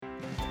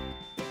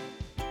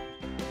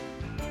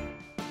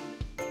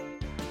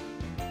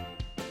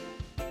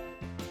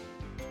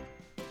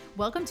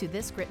Welcome to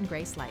This Grit and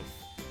Grace Life.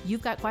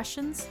 You've got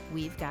questions,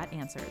 we've got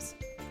answers.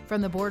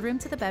 From the boardroom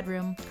to the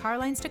bedroom, car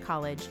lines to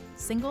college,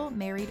 single,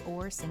 married,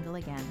 or single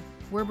again,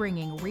 we're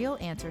bringing real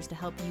answers to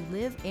help you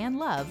live and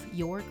love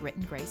your grit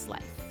and grace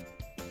life.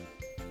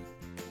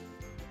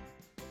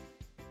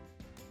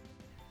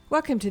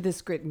 Welcome to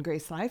This Grit and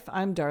Grace Life.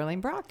 I'm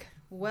Darlene Brock.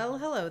 Well,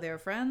 hello there,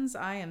 friends.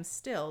 I am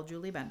still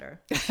Julie Bender.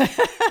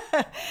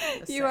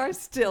 You are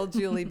still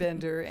Julie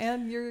Bender,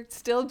 and you're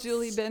still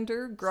Julie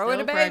Bender growing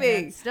Still a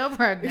baby. Still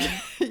pregnant.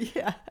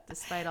 Yeah.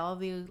 Despite all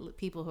the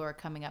people who are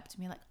coming up to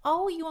me like,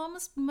 oh, you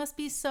almost must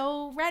be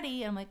so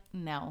ready. I'm like,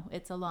 no,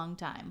 it's a long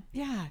time.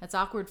 Yeah. It's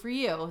awkward for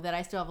you that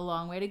I still have a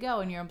long way to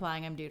go and you're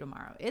implying I'm due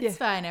tomorrow. It's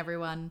fine,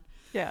 everyone.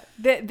 Yeah.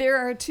 There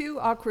are two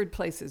awkward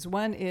places.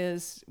 One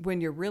is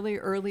when you're really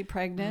early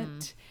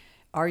pregnant.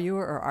 Are you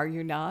or are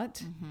you not?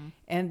 Mm-hmm.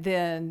 And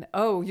then,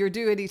 oh, you're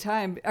due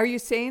anytime. Are you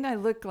saying I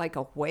look like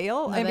a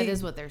whale? No, that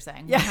is what they're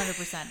saying,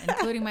 100%,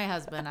 including my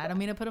husband. I don't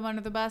mean to put him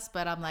under the bus,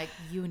 but I'm like,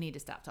 you need to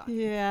stop talking.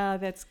 Yeah,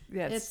 that's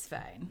it's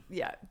fine.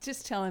 Yeah,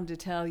 just tell him to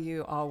tell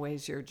you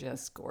always you're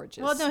just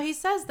gorgeous. Well, no, he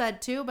says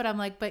that too, but I'm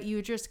like, but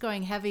you're just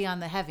going heavy on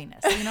the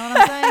heaviness. You know what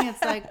I'm saying?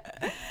 It's like,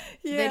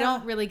 they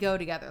don't really go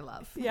together,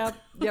 love. Yep.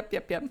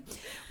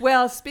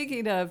 Well,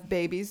 speaking of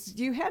babies,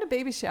 you had a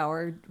baby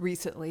shower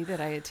recently that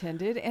I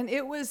attended, and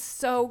it was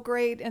so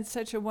great and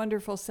such a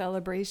wonderful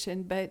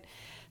celebration. But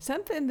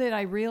something that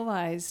I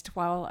realized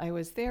while I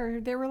was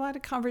there were a lot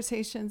of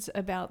conversations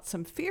about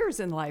some fears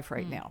in life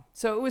right now.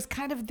 So it was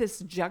kind of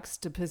this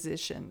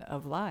juxtaposition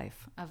of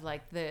life. Of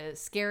like the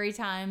scary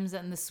times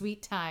and the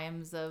sweet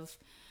times of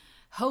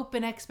hope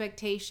and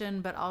expectation,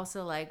 but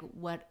also like,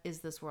 what is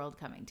this world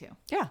coming to?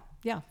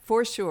 Yeah,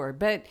 for sure.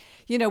 But,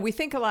 we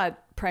think a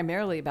lot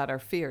primarily about our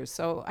fears.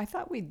 So I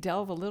thought we'd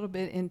delve a little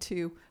bit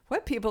into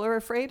what people are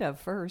afraid of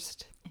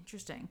first.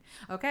 Interesting.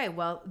 Okay,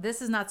 well,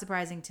 this is not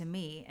surprising to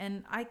me,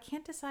 and I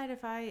can't decide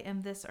if I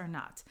am this or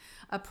not.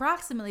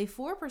 Approximately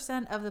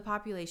 4% of the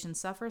population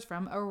suffers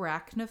from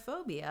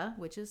arachnophobia,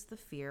 which is the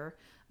fear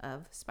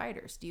of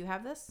spiders. Do you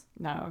have this?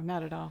 No,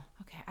 not at all.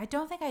 Okay, I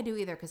don't think I do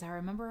either, because I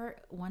remember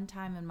one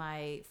time in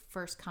my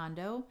first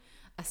condo,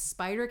 a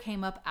spider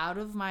came up out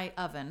of my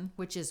oven,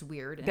 which is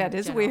weird. That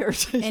is weird.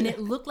 And it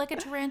looked like a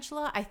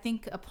tarantula. I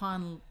think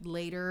upon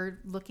later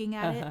looking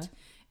at it,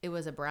 it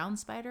was a brown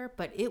spider,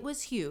 but it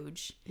was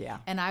huge. Yeah.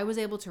 And I was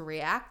able to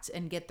react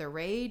and get the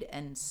Raid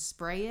and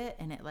spray it,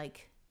 and it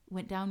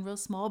went down real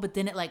small, but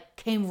then it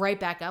came right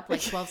back up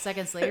 12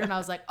 seconds later, and I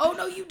was like, oh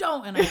no, you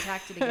don't. And I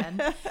attacked it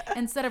again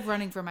instead of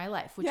running for my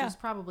life, which is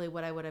probably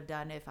what I would have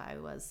done if I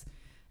was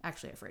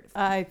actually afraid of it.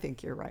 I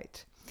think you're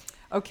right.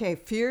 Okay,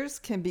 fears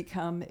can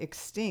become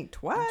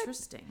extinct. What?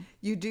 Interesting.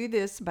 You do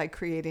this by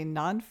creating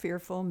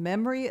non-fearful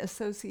memory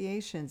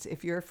associations.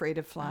 If you're afraid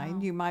of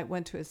flying, you might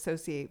want to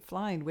associate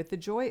flying with the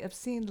joy of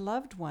seeing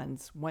loved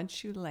ones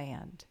once you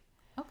land.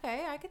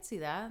 Okay, I could see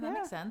that. That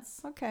makes sense.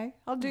 Okay,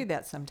 I'll do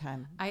that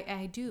sometime.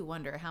 I do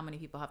wonder how many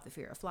people have the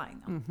fear of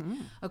flying, though.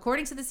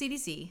 According to the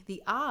CDC,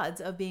 the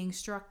odds of being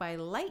struck by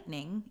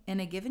lightning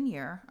in a given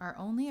year are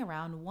only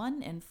around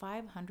 1 in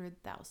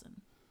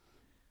 500,000.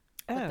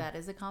 But that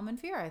is a common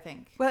fear, I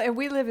think. Well, and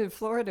we live in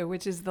Florida,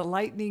 which is the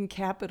lightning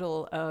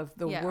capital of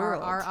the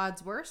world. Are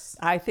odds worse?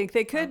 I think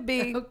they could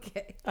be.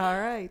 Okay. All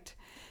right.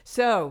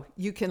 So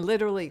you can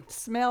literally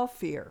smell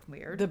fear.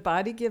 Weird. The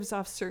body gives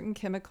off certain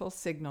chemical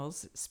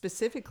signals,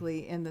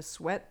 specifically in the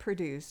sweat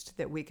produced,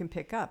 that we can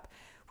pick up,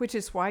 which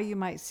is why you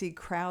might see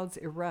crowds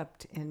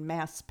erupt in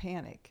mass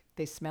panic.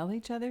 They smell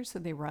each other, so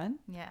they run?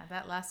 Yeah,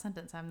 that last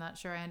sentence, I'm not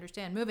sure I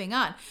understand. Moving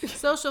on.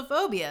 Social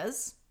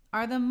phobias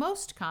are the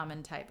most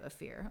common type of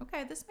fear.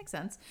 Okay, this makes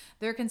sense.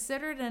 They're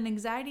considered an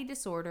anxiety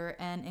disorder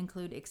and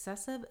include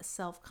excessive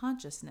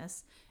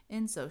self-consciousness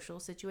in social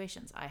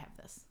situations. I have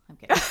this. I'm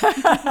kidding.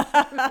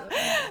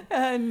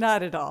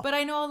 Not at all. But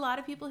I know a lot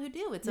of people who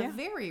do. It's a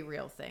very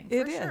real thing.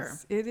 It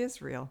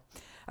is real.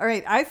 All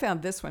right, I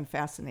found this one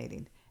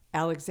fascinating.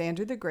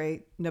 Alexander the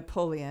Great,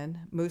 Napoleon,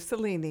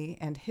 Mussolini,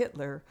 and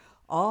Hitler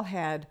all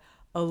had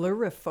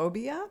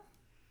allurophobia.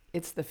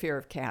 It's the fear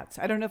of cats.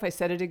 I don't know if I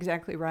said it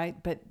exactly right,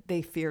 but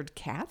they feared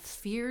cats.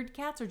 Feared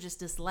cats or just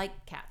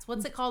disliked cats?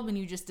 What's it called when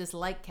you just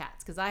dislike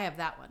cats? Because I have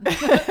that one.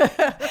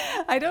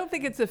 I don't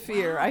think it's a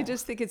fear. Wow. I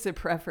just think it's a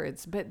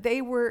preference. But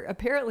they were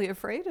apparently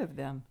afraid of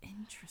them.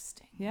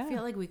 Interesting. Yeah. I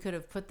feel like we could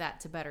have put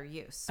that to better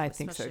use. I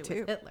think so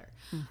too. With Hitler.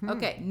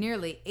 Okay,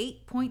 nearly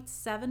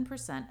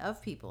 8.7%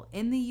 of people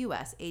in the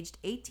U.S. aged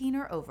 18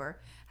 or over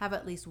have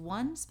at least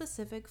one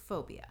specific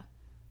phobia.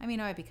 I mean,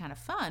 it might be kind of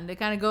fun to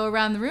kind of go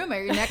around the room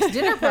at your next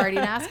dinner party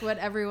and ask what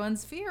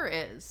everyone's fear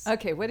is.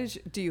 Okay,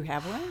 do you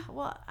have one?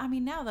 Well, I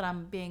mean, now that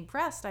I'm being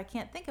pressed, I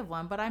can't think of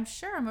one, but I'm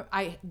sure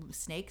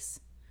snakes.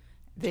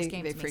 They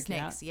freak you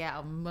out?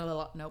 Yeah.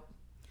 Nope.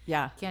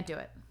 Yeah. Can't do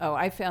it. Oh,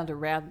 I found a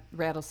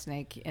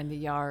rattlesnake in the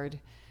yard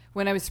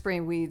when I was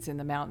spraying weeds in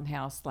the mountain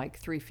house,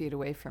 3 feet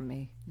away from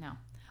me. No.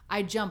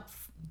 I jump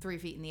 3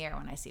 feet in the air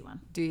when I see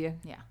one. Do you?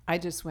 Yeah. I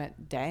just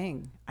went,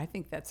 dang, I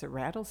think that's a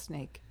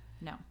rattlesnake.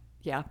 No.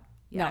 Yeah.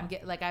 Yeah, No. I'm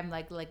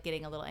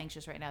getting a little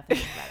anxious right now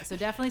thinking about it. So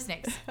definitely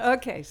snakes.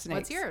 Okay, snakes.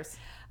 What's yours?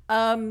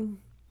 Um,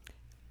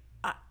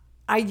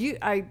 I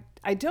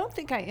don't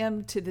think I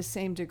am to the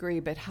same degree,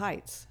 but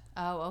heights.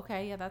 Oh,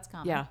 okay. Yeah, that's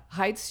common. Yeah,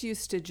 heights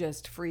used to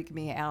just freak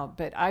me out.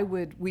 But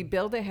we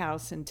built a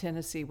house in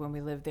Tennessee when we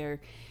lived there.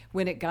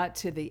 When it got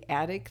to the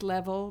attic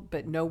level,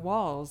 but no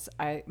walls,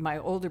 my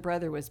older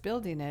brother was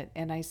building it.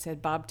 And I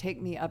said, Bob,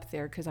 take me up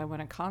there because I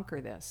want to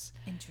conquer this.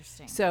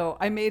 Interesting. So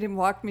I made him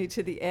walk me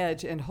to the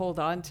edge and hold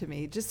on to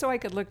me just so I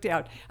could look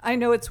down. I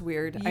know it's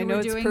weird. I know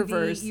it's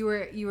perverse. You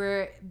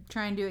were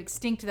trying to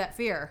extinct that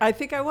fear. I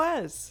think I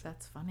was.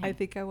 That's funny. I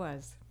think I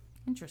was.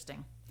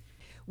 Interesting.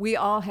 We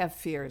all have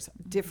fears,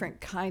 different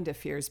kind of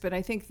fears, but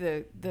I think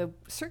the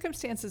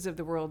circumstances of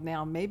the world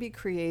now may be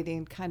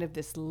creating kind of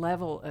this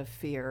level of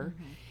fear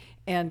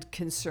and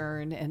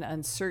concern and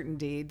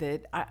uncertainty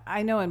that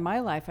I know in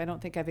my life I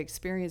don't think I've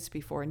experienced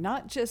before.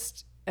 Not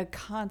just a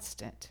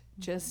constant,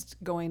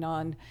 just going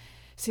on,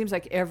 seems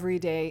like every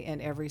day in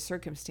every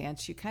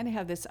circumstance, you kind of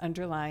have this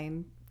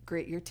underlying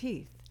grit your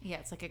teeth. Yeah,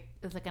 it's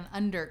like an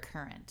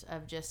undercurrent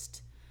of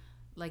just,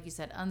 like you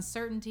said,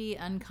 uncertainty,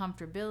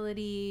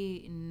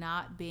 uncomfortability,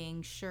 not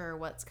being sure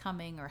what's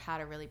coming or how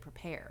to really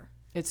prepare.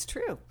 It's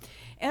true.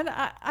 And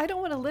I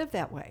don't want to live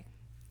that way.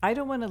 I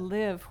don't want to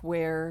live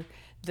where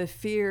the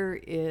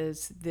fear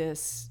is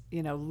this,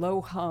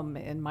 low hum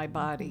in my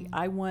body.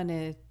 I want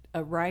to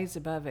rise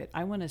above it.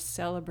 I want to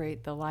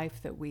celebrate the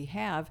life that we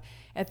have,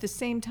 at the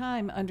same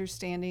time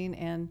understanding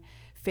and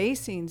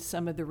facing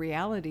some of the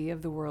reality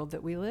of the world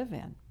that we live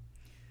in.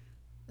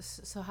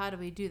 So how do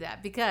we do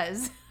that?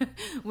 Because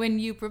when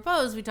you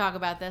proposed, we talk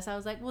about this, I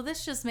was like, well,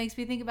 this just makes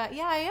me think about,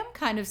 I am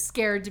kind of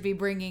scared to be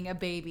bringing a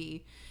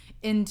baby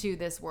into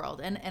this world.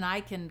 And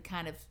I can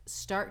kind of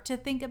start to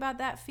think about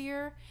that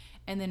fear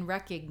and then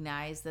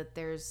recognize that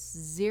there's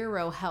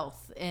zero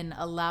health in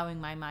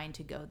allowing my mind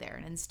to go there.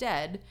 And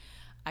instead,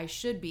 I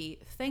should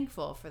be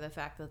thankful for the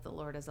fact that the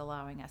Lord is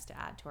allowing us to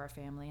add to our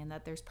family and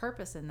that there's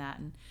purpose in that.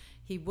 And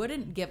He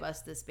wouldn't give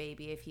us this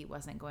baby if He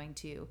wasn't going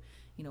to,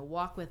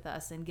 walk with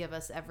us and give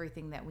us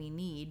everything that we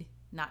need.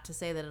 Not to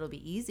say that it'll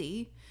be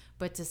easy,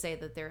 but to say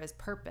that there is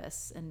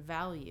purpose and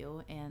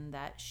value and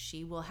that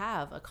she will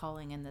have a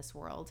calling in this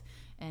world.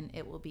 And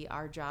it will be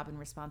our job and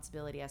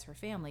responsibility as her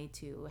family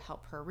to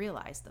help her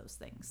realize those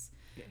things.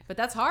 Yeah. But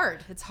that's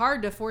hard. It's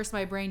hard to force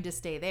my brain to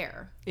stay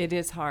there. It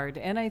is hard.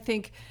 And I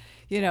think,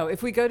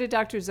 if we go to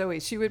Dr. Zoe,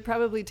 she would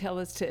probably tell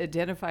us to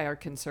identify our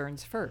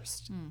concerns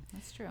first.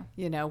 That's true.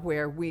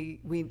 Where we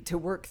to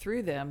work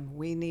through them,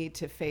 we need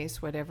to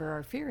face whatever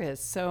our fear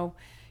is. So,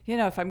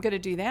 if I'm going to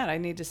do that, I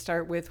need to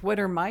start with what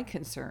are my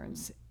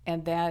concerns?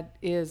 And that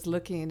is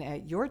looking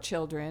at your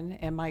children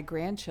and my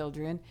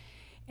grandchildren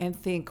and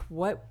think,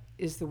 what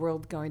is the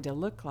world going to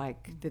look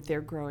like that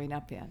they're growing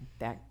up in?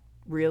 That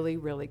really,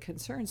 really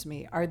concerns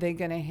me. Are they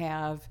going to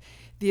have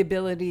the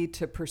ability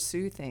to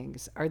pursue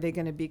things? Are they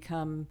going to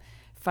become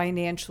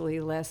financially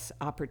less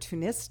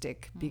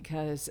opportunistic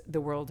because the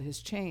world has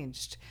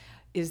changed?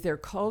 Is their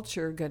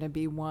culture going to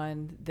be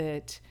one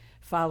that,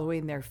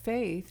 following their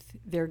faith,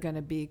 they're going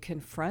to be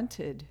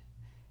confronted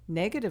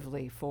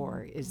negatively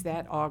for? Is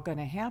that all going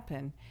to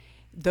happen?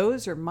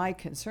 Those are my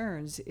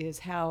concerns, is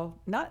how,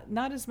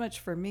 not as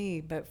much for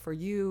me, but for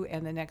you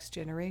and the next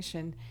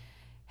generation,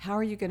 how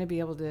are you going to be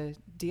able to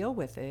deal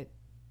with it?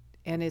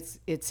 And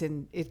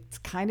it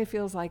kind of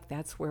feels like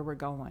that's where we're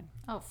going.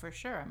 Oh, for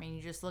sure. I mean,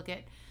 you just look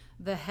at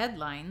the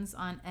headlines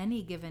on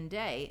any given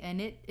day, and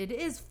it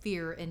is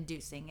fear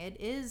inducing. It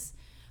is,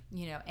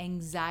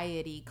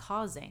 anxiety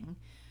causing.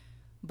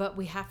 But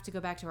we have to go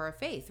back to our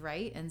faith,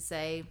 right? And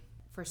say,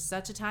 for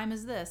such a time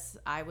as this,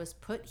 I was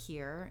put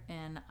here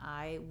and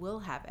I will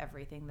have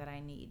everything that I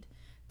need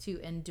to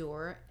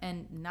endure,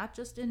 and not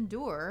just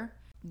endure.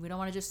 We don't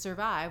want to just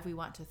survive. We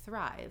want to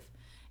thrive.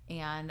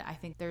 And I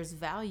think there's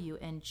value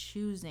in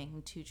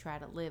choosing to try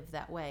to live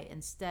that way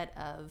instead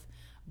of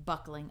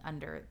buckling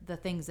under the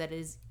things that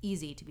is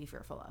easy to be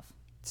fearful of.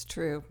 It's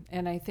true.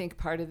 And I think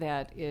part of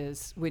that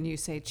is when you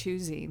say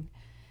choosing,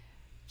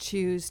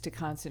 choose to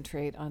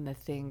concentrate on the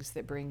things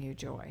that bring you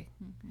joy.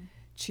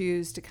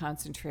 Choose to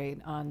concentrate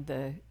on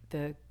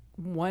the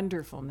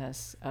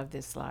wonderfulness of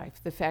this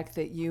life. The fact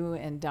that you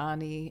and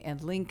Donnie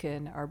and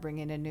Lincoln are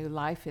bringing a new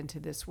life into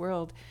this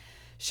world.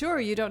 Sure,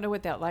 you don't know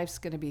what that life's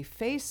going to be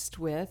faced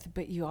with,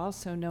 but you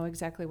also know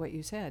exactly what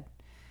you said.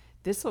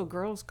 This little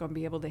girl's going to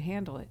be able to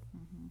handle it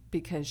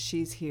because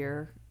she's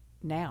here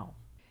now.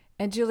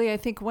 And Julie, I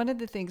think one of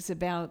the things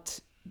about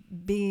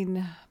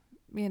being,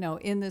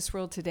 in this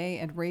world today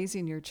and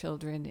raising your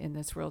children in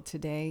this world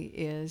today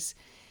is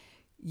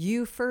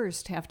you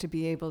first have to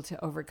be able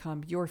to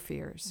overcome your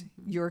fears,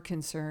 your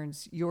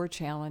concerns, your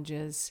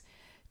challenges,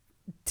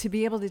 to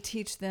be able to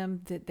teach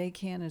them that they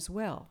can as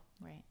well.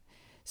 Right.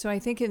 So I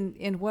think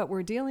in what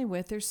we're dealing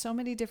with, there's so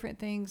many different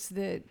things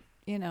that,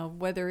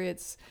 whether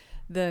it's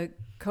the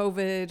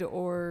COVID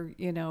or,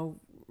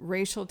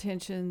 racial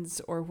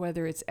tensions or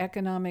whether it's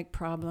economic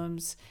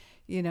problems,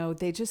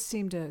 they just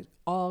seem to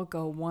all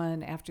go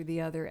one after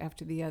the other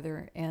after the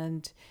other.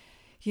 And,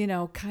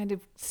 kind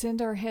of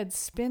send our heads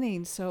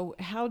spinning. So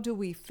how do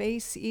we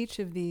face each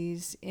of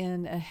these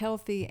in a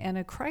healthy and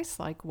a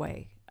Christ-like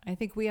way? I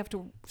think we have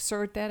to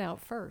sort that out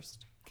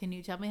first. Can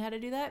you tell me how to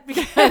do that?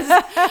 Because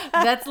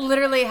that's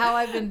literally how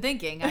I've been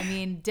thinking. I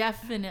mean,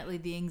 definitely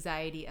the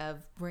anxiety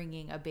of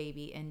bringing a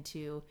baby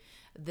into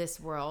this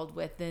world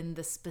within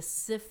the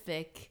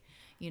specific,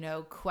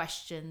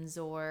 questions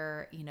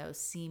or,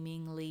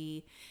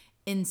 seemingly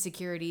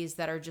insecurities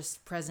that are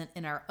just present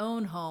in our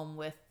own home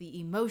with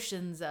the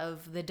emotions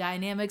of the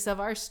dynamics of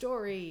our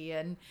story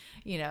and,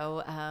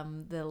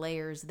 the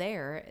layers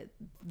there.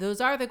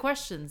 Those are the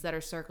questions that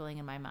are circling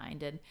in my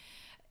mind. And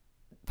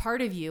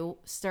part of you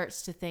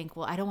starts to think,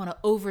 well, I don't want to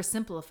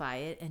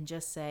oversimplify it and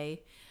just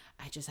say,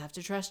 I just have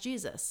to trust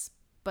Jesus.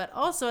 But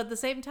also at the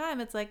same time,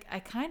 it's like, I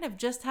kind of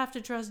just have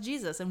to trust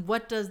Jesus. And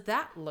what does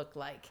that look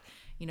like?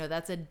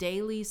 That's a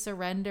daily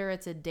surrender.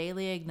 It's a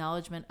daily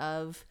acknowledgement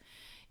of,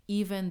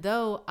 even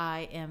though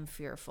I am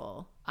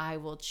fearful, I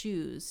will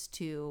choose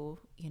to,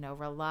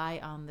 rely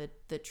on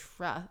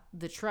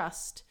the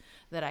trust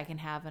that I can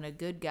have in a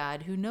good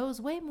God who knows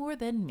way more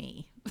than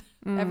me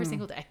every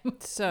single day.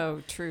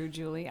 So true,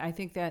 Julie. I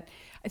think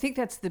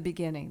that's the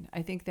beginning.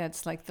 I think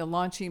that's like the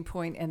launching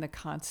point and the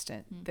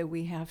constant that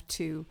we have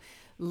to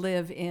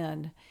live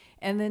in.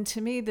 And then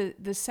to me,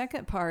 the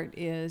second part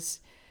is,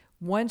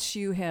 once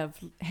you have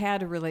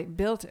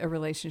built a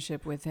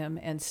relationship with him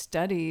and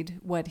studied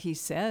what he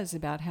says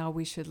about how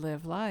we should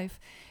live life,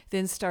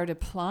 then start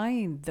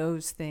applying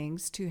those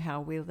things to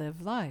how we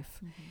live life.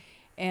 Mm-hmm.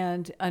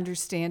 And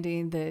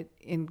understanding that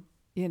in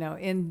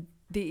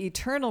the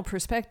eternal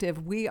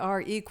perspective, we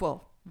are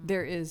equal. Mm-hmm.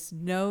 There is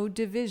no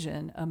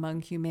division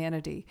among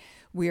humanity.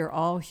 We are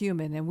all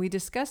human. And we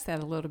discussed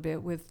that a little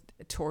bit with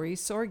Tori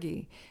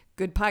Sorge.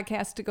 Good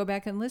podcast to go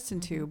back and listen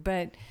to.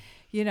 But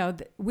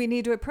we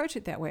need to approach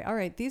it that way. All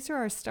right, these are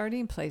our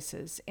starting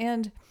places.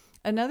 And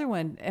another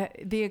one,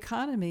 the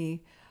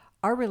economy,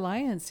 our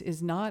reliance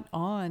is not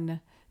on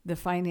the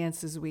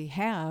finances we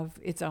have.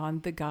 It's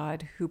on the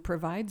God who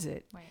provides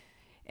it. Right.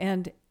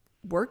 And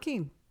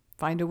working,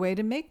 find a way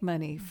to make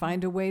money,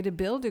 find a way to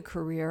build a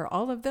career.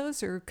 All of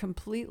those are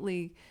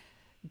completely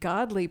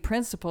godly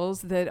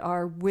principles that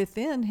are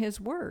within his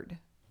word.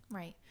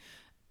 Right.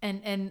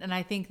 And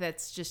I think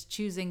that's just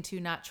choosing to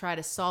not try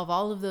to solve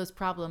all of those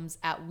problems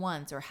at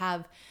once or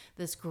have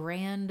this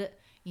grand,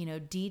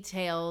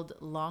 detailed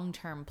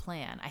long-term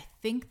plan. I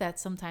think that's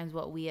sometimes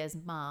what we as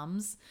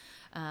moms,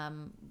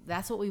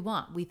 that's what we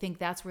want. We think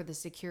that's where the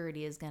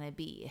security is going to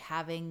be,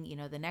 having,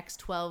 the next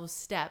 12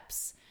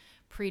 steps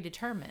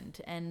predetermined.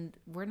 And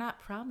we're not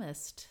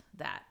promised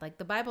that. Like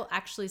the Bible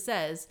actually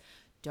says,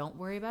 don't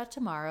worry about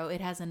tomorrow.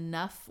 It has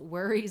enough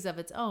worries of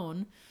its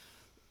own.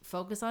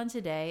 Focus on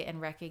today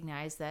and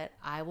recognize that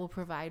I will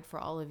provide for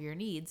all of your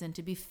needs, and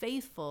to be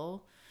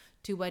faithful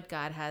to what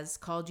God has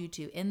called you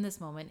to in this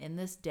moment, in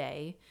this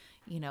day,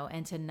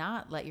 and to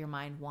not let your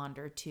mind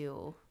wander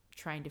to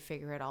trying to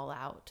figure it all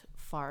out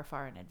far,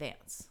 far in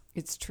advance.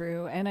 It's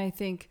true. And I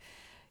think,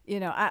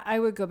 I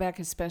would go back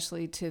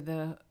especially to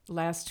the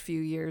last few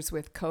years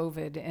with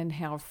COVID and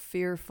how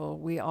fearful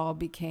we all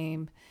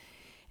became.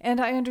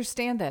 And I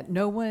understand that.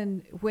 No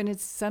one, when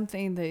it's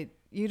something that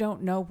you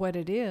don't know what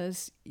it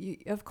is,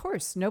 of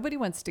course, nobody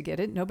wants to get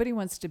it. Nobody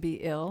wants to be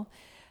ill.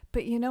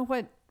 But you know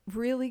what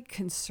really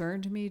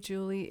concerned me,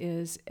 Julie,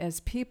 is as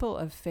people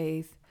of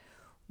faith,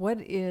 what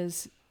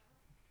is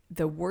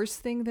the worst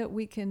thing that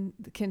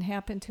can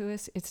happen to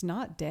us? It's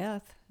not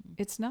death.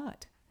 It's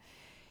not.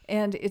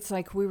 And it's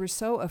like we were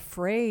so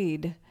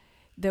afraid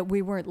that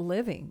we weren't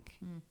living.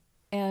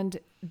 And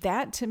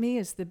that to me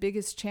is the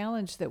biggest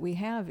challenge that we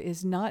have,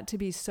 is not to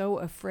be so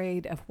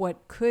afraid of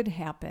what could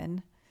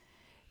happen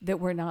that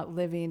we're not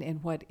living in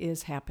what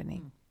is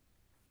happening.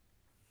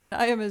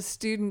 I am a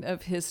student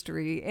of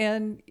history,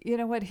 and you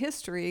know what?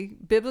 History,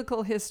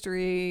 biblical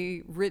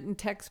history, written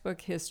textbook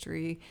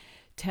history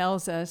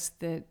tells us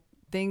that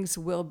things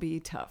will be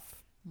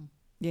tough,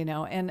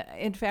 and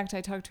in fact, I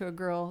talked to a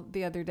girl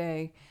the other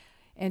day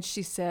and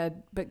she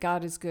said, but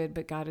God is good,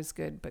 but God is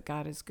good, but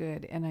God is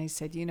good. And I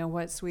said, you know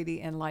what,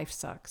 sweetie, and life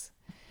sucks.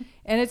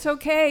 And it's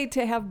okay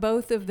to have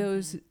both of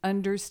those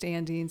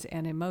understandings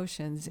and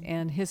emotions,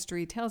 and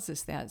history tells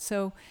us that.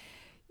 So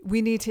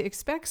we need to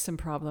expect some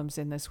problems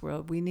in this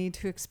world. We need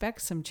to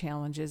expect some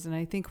challenges. And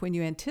I think when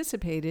you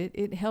anticipate it,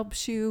 it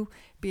helps you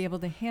be able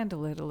to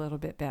handle it a little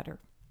bit better.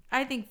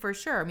 I think for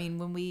sure. I mean,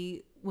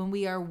 when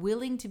we are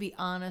willing to be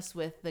honest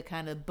with the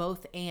kind of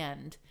both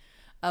and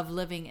of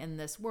living in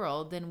this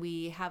world, then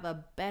we have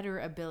a better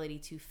ability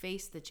to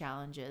face the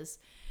challenges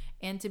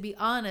and to be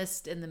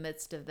honest in the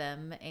midst of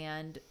them,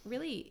 and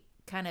really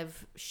kind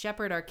of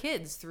shepherd our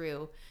kids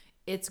through.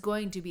 It's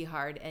going to be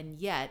hard, and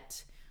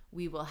yet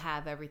we will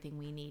have everything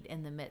we need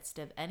in the midst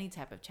of any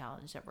type of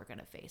challenge that we're going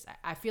to face.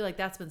 I feel like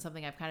that's been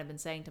something I've kind of been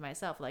saying to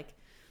myself, like,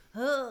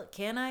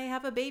 can I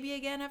have a baby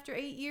again after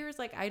 8 years?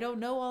 Like, I don't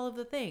know all of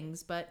the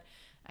things, but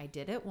I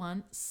did it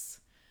once.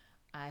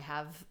 I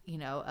have,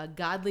 a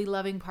godly,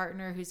 loving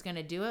partner who's going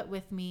to do it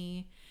with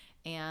me,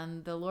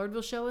 and the Lord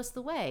will show us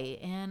the way.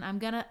 And I'm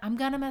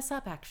gonna mess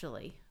up,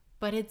 actually.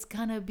 but it's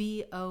gonna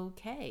be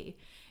okay.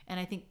 And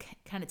I think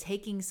kind of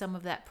taking some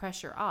of that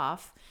pressure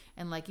off,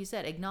 and like you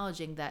said,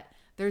 acknowledging that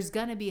there's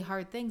gonna be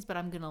hard things, but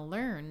I'm gonna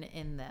learn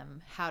in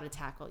them how to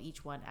tackle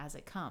each one as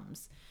it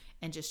comes,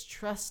 and just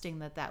trusting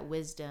that that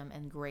wisdom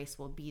and grace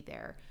will be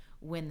there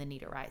when the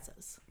need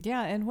arises.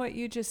 Yeah, and what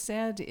you just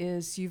said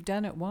is you've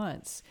done it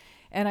once.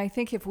 And I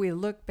think if we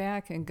look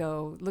back and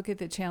go, look at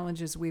the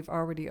challenges we've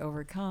already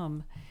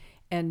overcome,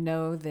 and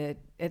know that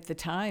at the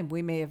time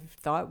we may have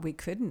thought we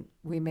couldn't.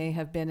 We may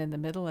have been in the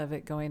middle of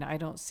it going, I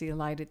don't see a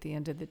light at the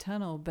end of the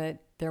tunnel,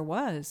 but there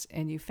was,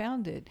 and you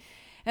found it.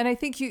 And I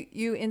think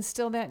you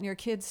instill that in your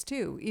kids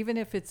too, even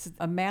if it's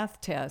a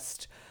math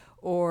test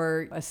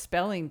or a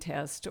spelling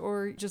test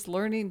or just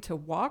learning to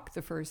walk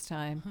the first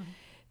time,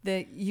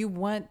 that you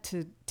want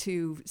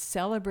to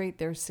celebrate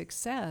their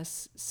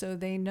success so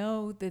they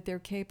know that they're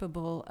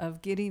capable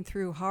of getting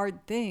through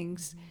hard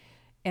things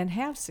and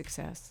have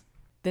success.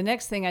 The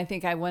next thing I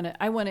think I want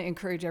to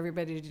encourage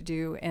everybody to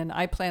do, and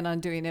I plan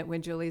on doing it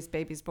when Julie's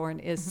baby's born,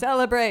 is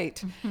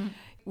celebrate.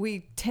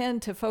 We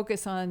tend to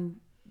focus on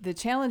the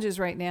challenges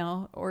right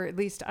now, or at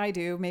least I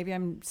do. Maybe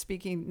I'm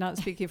not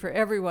speaking for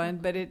everyone,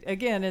 but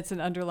it's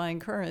an underlying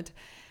current.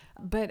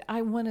 But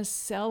I want to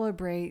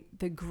celebrate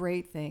the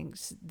great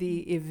things,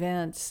 the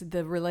events,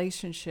 the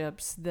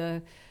relationships,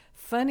 the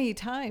funny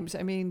times.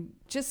 I mean,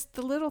 just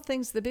the little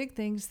things, the big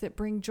things that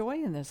bring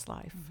joy in this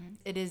life.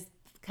 It is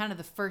kind of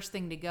the first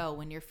thing to go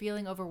when you're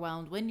feeling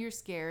overwhelmed, when you're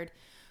scared,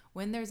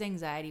 when there's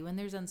anxiety, when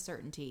there's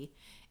uncertainty.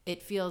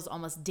 It feels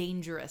almost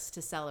dangerous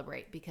to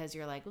celebrate because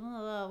you're like,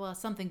 well,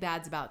 something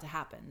bad's about to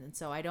happen. And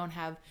so I don't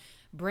have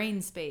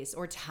brain space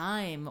or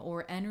time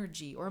or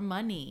energy or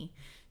money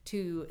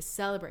to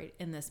celebrate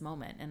in this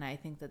moment. And I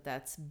think that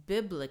that's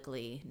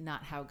biblically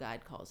not how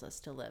God calls us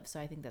to live. So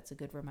I think that's a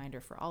good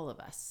reminder for all of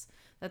us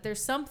that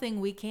there's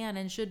something we can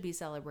and should be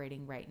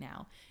celebrating right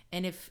now.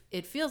 And if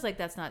it feels like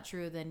that's not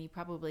true, then you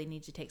probably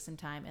need to take some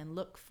time and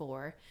look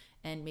for,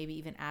 and maybe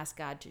even ask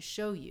God to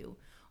show you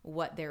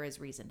what there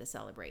is reason to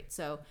celebrate.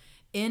 So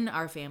in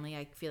our family,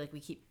 I feel like we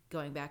keep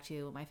going back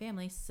to my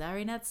family.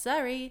 Sorry, not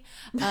sorry.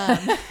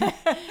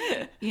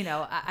 I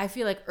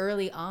feel like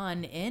early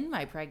on in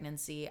my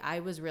pregnancy, I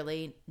was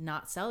really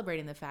not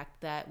celebrating the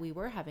fact that we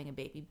were having a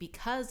baby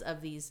because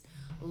of these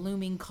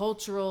looming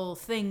cultural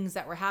things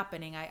that were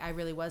happening. I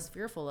really was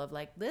fearful of,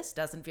 like, this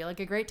doesn't feel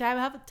like a great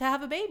time to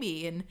have a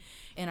baby. And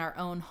in our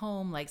own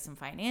home, like, some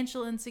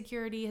financial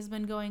insecurity has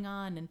been going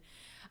on. And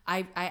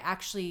I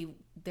actually,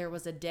 there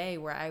was a day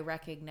where I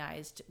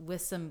recognized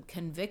with some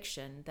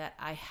conviction that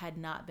I had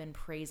not been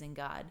praising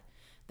God,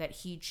 that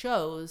he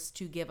chose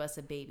to give us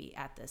a baby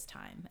at this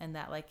time, and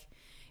that, like,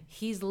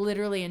 he's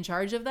literally in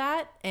charge of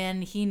that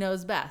and he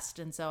knows best.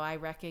 And so I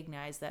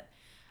recognized that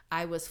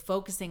I was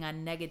focusing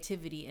on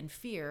negativity and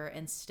fear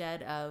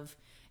instead of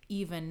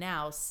even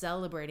now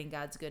celebrating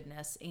God's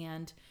goodness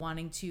and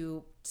wanting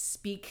to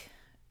speak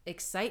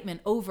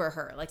excitement over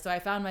her. Like, so I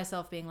found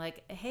myself being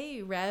like,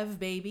 hey, Rev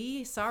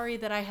baby, sorry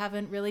that I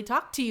haven't really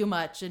talked to you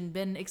much and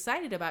been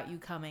excited about you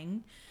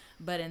coming.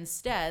 But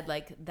instead,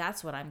 like,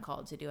 that's what I'm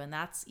called to do. And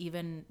that's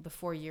even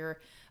before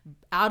you're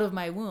out of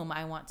my womb.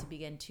 I want to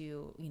begin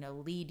to,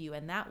 lead you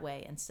in that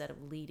way instead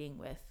of leading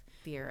with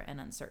fear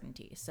and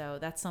uncertainty. So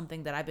that's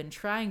something that I've been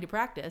trying to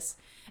practice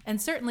and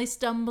certainly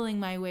stumbling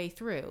my way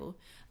through,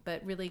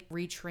 but really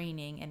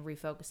retraining and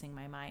refocusing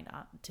my mind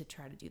on to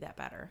try to do that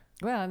better.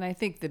 Well, and I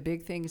think the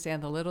big things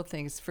and the little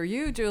things for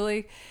you,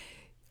 Julie,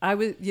 I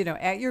was,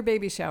 at your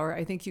baby shower,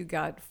 I think you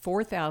got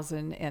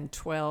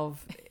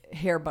 4,012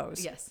 hair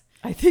bows. Yes.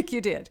 I think you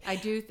did. I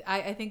do.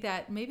 I think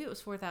that maybe it was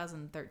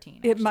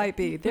 4,013. It might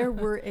be. There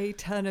were a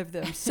ton of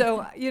them.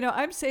 So,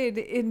 I'm saying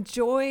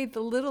enjoy the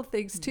little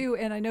things too.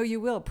 And I know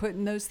you will.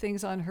 Putting those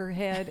things on her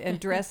head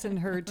and dressing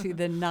her to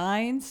the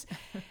nines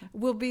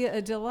will be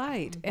a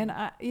delight. And,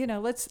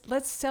 let's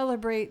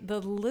celebrate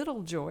the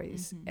little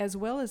joys as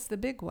well as the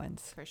big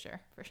ones. For sure.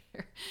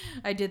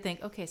 I did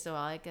think, okay, so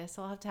I guess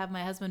I'll have to have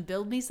my husband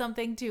build me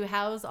something to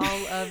house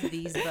all of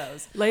these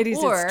bows. Ladies,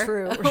 it's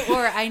true.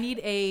 Or I need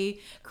a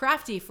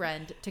crafty friend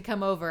to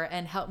come over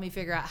and help me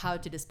figure out how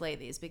to display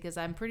these, because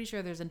I'm pretty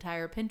sure there's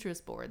entire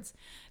Pinterest boards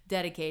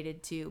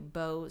dedicated to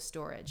bow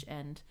storage,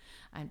 and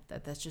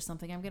that's just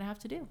something I'm going to have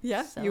to do.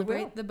 Yeah, you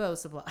will. The bow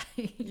supply.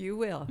 You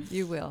will.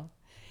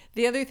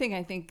 The other thing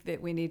I think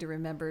that we need to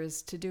remember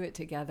is to do it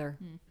together,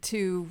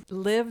 to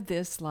live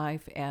this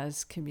life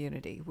as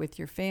community with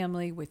your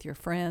family, with your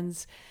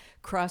friends,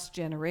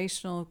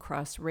 cross-generational,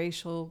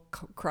 cross-racial,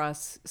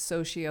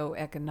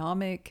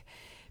 cross-socioeconomic,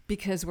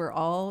 because we're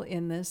all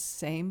in this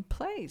same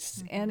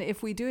place. And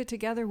if we do it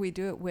together, we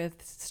do it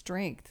with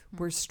strength.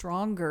 We're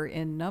stronger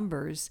in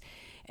numbers,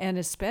 and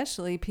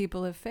especially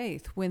people of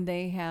faith, when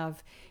they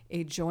have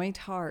a joint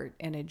heart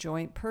and a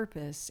joint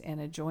purpose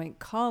and a joint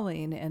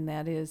calling, and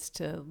that is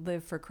to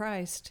live for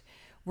Christ.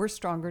 we're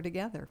stronger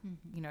together.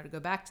 To go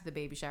back to the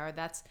baby shower,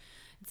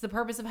 it's the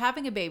purpose of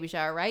having a baby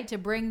shower, right? To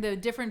bring the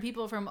different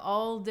people from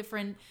all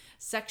different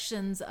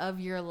sections of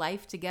your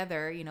life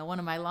together. One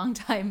of my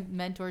longtime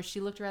mentors,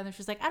 she looked around and she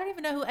was like, I don't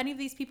even know who any of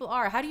these people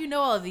are. How do you know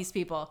all of these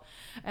people?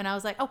 And I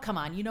was like, oh, come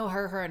on. You know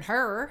her, and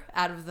her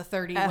out of the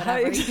 30,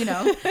 whatever,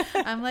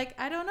 I'm like,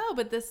 I don't know.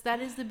 But that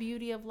is the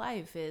beauty of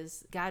life,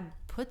 is God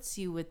puts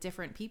you with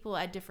different people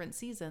at different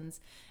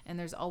seasons, and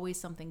there's always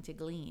something to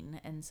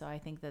glean. And so I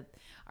think that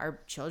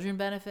our children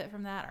benefit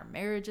from that. Our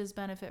marriages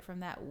benefit from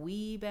that.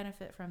 We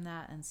benefit from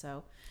that. And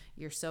so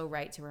you're so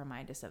right to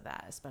remind us of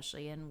that,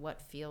 especially in what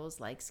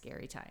feels like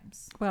scary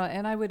times. Well,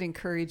 and I would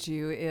encourage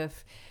you,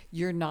 if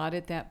you're not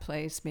at that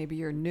place, maybe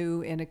you're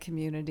new in a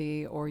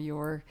community, or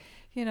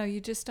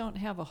you just don't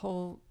have a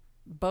whole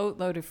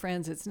boatload of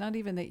friends. It's not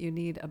even that you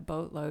need a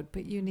boatload,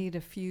 but you need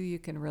a few you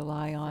can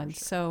rely on. Sure.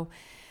 So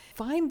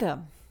find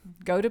them.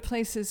 Go to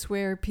places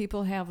where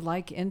people have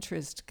like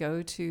interest.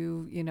 Go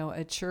to,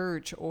 a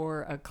church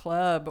or a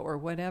club or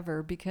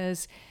whatever,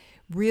 because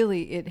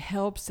really it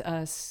helps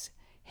us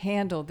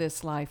handle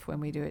this life when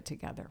we do it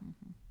together.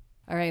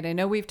 All right. I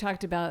know we've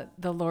talked about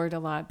the Lord a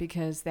lot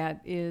because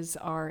that is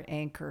our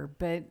anchor,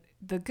 but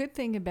the good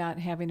thing about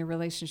having a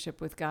relationship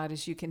with God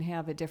is you can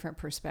have a different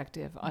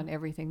perspective on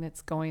everything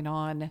that's going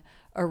on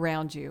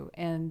around you.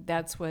 And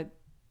that's what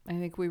I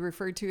think we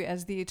refer to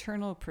as the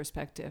eternal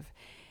perspective.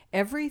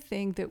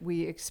 Everything that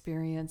we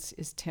experience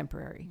is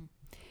temporary.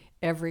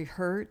 Every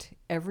hurt,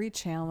 every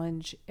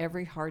challenge,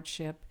 every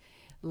hardship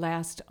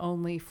lasts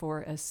only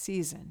for a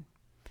season.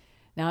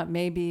 Now, it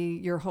may be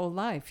your whole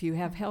life. You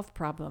have health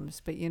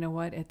problems, but you know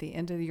what? At the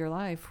end of your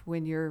life,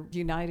 when you're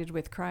united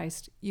with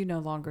Christ, you no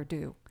longer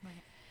do. Right.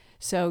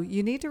 So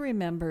you need to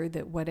remember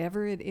that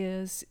whatever it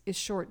is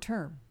short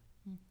term.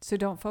 So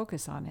don't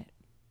focus on it.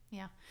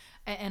 Yeah.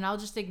 And I'll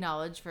just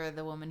acknowledge for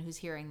the woman who's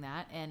hearing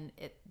that, and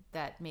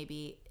that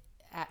maybe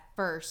at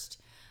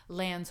first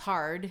lands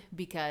hard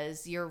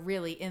because you're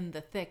really in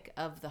the thick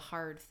of the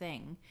hard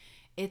thing.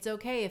 It's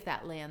okay if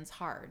that lands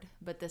hard,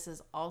 but this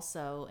is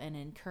also an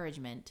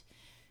encouragement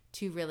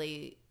to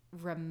really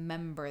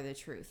remember the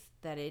truth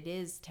that it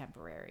is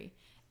temporary,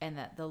 and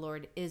that the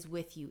Lord is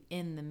with you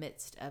in the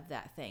midst of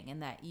that thing,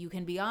 and that you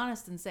can be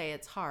honest and say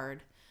it's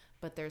hard,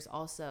 but there's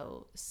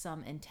also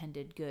some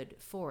intended good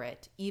for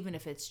it, even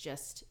if it's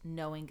just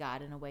knowing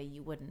God in a way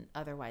you wouldn't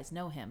otherwise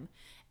know him,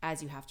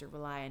 as you have to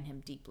rely on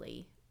him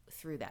deeply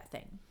through that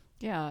thing.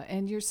 Yeah,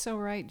 and you're so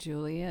right,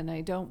 Julie, and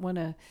I don't want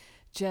to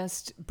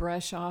just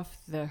brush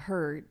off the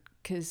hurt,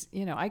 because,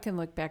 I can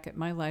look back at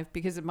my life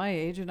because of my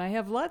age, and I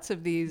have lots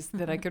of these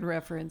that I could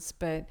reference,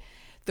 but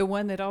the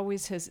one that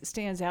always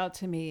stands out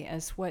to me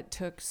as what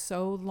took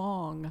so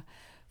long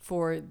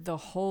for the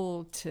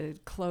hole to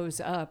close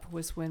up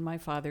was when my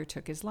father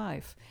took his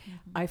life.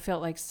 I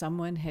felt like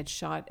someone had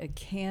shot a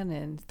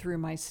cannon through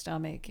my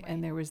stomach, right.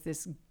 And there was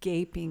this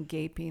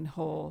gaping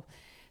hole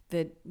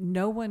that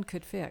no one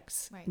could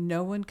fix. Right.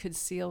 No one could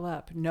seal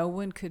up. No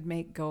one could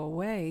make go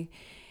away.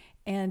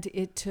 And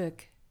it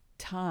took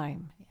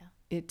time. Yeah.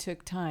 It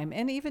took time.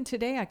 And even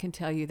today, I can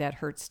tell you that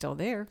hurt's still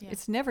there. Yeah.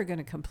 It's never going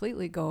to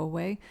completely go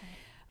away. Right.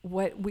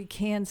 What we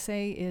can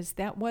say is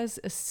that was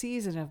a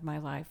season of my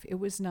life. It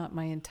was not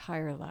my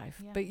entire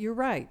life. Yeah. But you're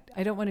right.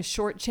 I don't want to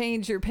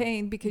shortchange your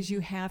pain, because you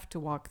have to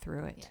walk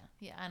through it.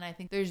 Yeah. And I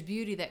think there's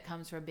beauty that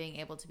comes from being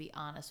able to be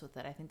honest with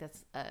it. I think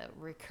that's a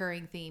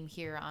recurring theme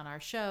here on our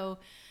show.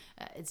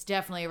 It's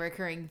definitely a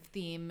recurring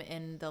theme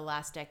in the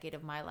last decade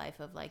of my life,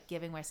 of like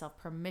giving myself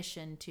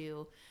permission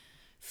to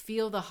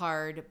feel the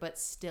hard, but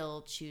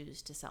still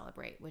choose to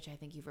celebrate, which I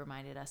think you've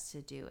reminded us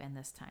to do in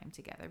this time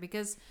together,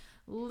 because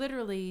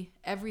literally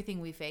everything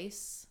we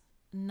face,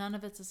 none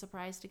of it's a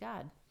surprise to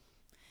God.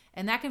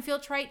 And that can feel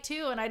trite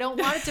too. And I don't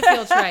want it to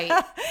feel trite.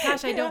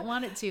 Gosh, I don't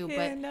want it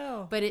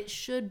to, but it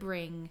should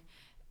bring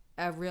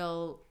a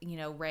real,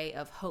 ray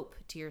of hope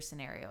to your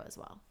scenario as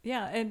well.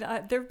 Yeah. And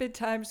there have been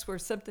times where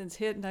something's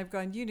hit and I've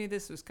gone, you knew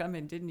this was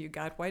coming, didn't you,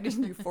 God? Why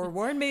didn't you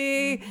forewarn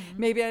me?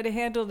 Maybe I'd have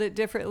handled it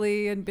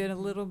differently and been a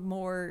little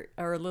more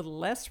or a little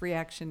less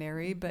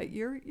reactionary, but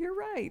you're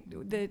right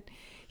that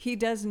he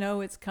does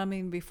know it's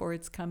coming before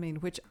it's coming,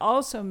 which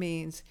also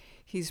means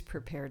he's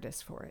prepared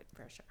us for it.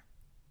 For sure.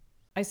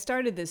 I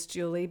started this,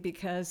 Julie,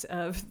 because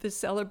of the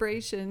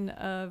celebration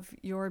of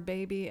your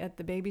baby at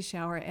the baby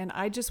shower. And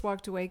I just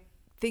walked away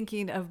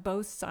thinking of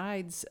both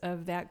sides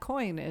of that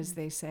coin, as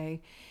they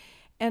say.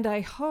 And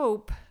I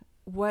hope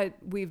what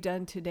we've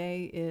done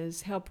today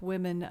is help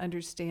women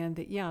understand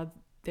that,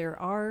 there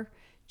are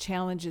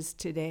challenges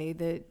today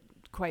that,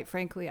 quite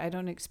frankly, I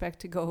don't expect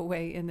to go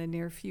away in the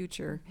near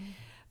future.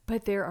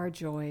 But there are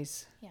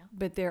joys,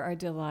 but there are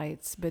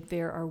delights, but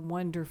there are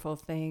wonderful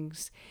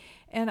things.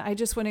 And I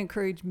just want to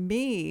encourage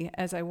me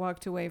as I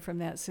walked away from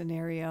that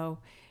scenario,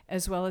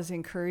 as well as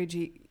encourage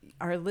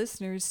our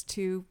listeners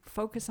to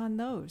focus on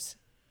those,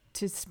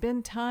 to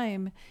spend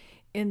time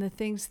in the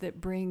things that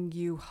bring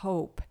you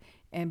hope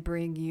and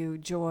bring you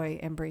joy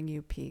and bring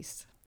you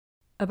peace.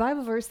 A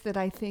Bible verse that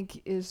I think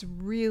is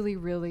really,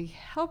 really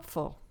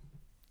helpful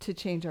to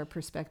change our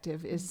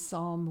perspective is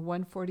Psalm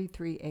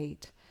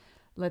 143:8.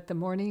 Let the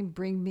morning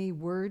bring me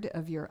word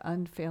of your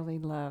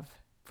unfailing love,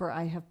 for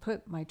I have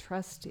put my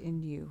trust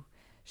in you.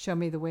 Show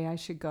me the way I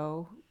should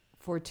go,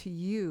 for to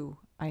you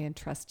I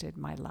entrusted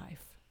my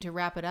life. To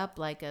wrap it up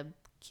like a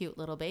cute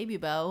little baby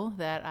bow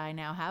that I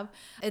now have,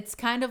 it's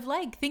kind of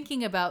like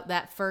thinking about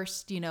that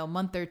first,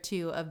 month or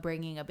two of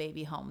bringing a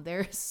baby home.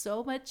 There's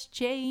so much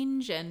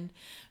change and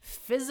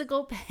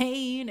physical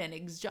pain and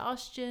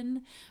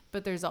exhaustion,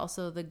 but there's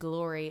also the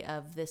glory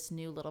of this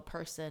new little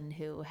person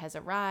who has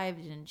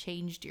arrived and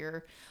changed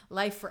your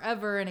life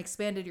forever and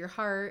expanded your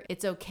heart.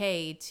 It's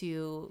okay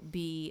to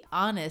be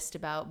honest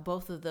about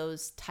both of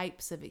those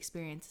types of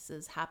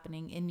experiences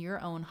happening in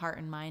your own heart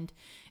and mind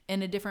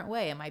in a different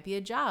way. It might be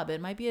a job,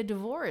 it might be a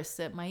divorce,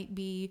 it might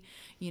be,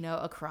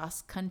 a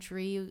cross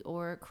country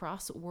or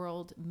cross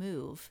world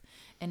move.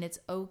 And it's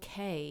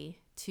okay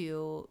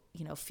to,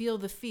 feel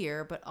the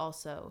fear, but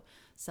also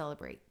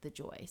celebrate the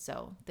joy.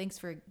 So thanks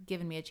for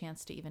giving me a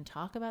chance to even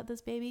talk about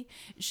this baby.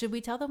 Should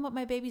we tell them what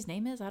my baby's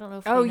name is? I don't know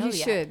if they know you yet.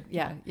 should.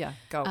 Yeah,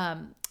 go.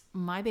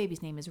 My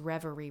baby's name is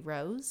Reverie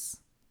Rose,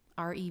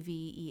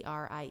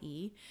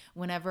 Reverie.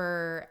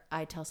 Whenever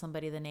I tell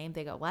somebody the name,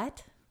 they go,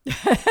 what?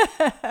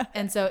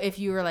 And so if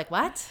you were like,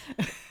 what?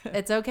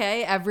 It's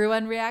okay.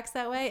 Everyone reacts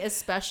that way,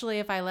 especially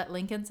if I let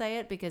Lincoln say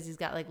it because he's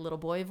got like little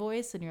boy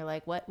voice and you're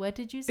like, what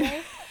did you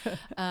say?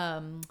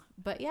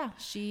 But yeah,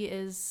 she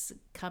is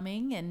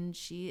coming and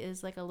she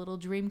is like a little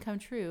dream come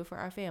true for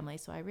our family.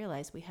 So I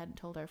realized we hadn't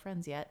told our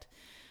friends yet,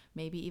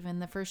 maybe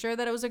even for sure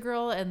that it was a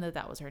girl and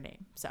that was her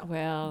name. So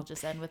we'll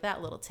just end with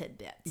that little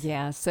tidbit.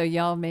 Yeah. So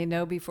y'all may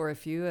know before a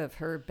few of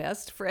her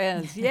best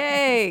friends.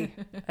 Yay.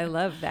 I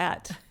love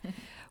that.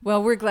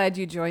 Well, we're glad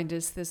you joined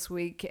us this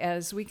week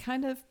as we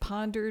kind of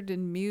pondered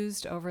and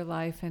mused over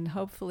life, and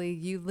hopefully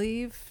you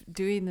leave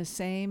doing the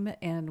same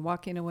and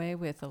walking away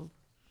with a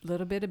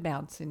little bit of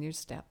bounce in your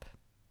step.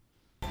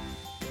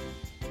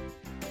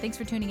 Thanks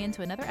for tuning in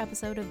to another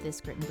episode of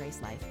This Grit and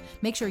Grace Life.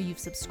 Make sure you've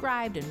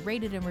subscribed and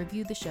rated and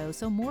reviewed the show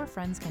so more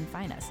friends can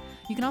find us.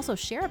 You can also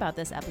share about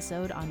this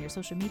episode on your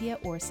social media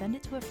or send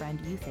it to a friend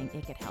you think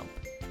it could help.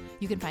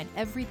 You can find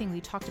everything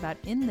we talked about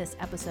in this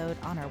episode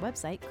on our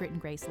website,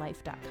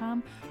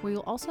 gritandgracelife.com, where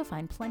you'll also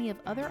find plenty of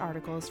other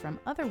articles from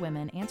other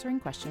women answering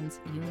questions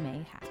you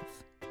may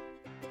have.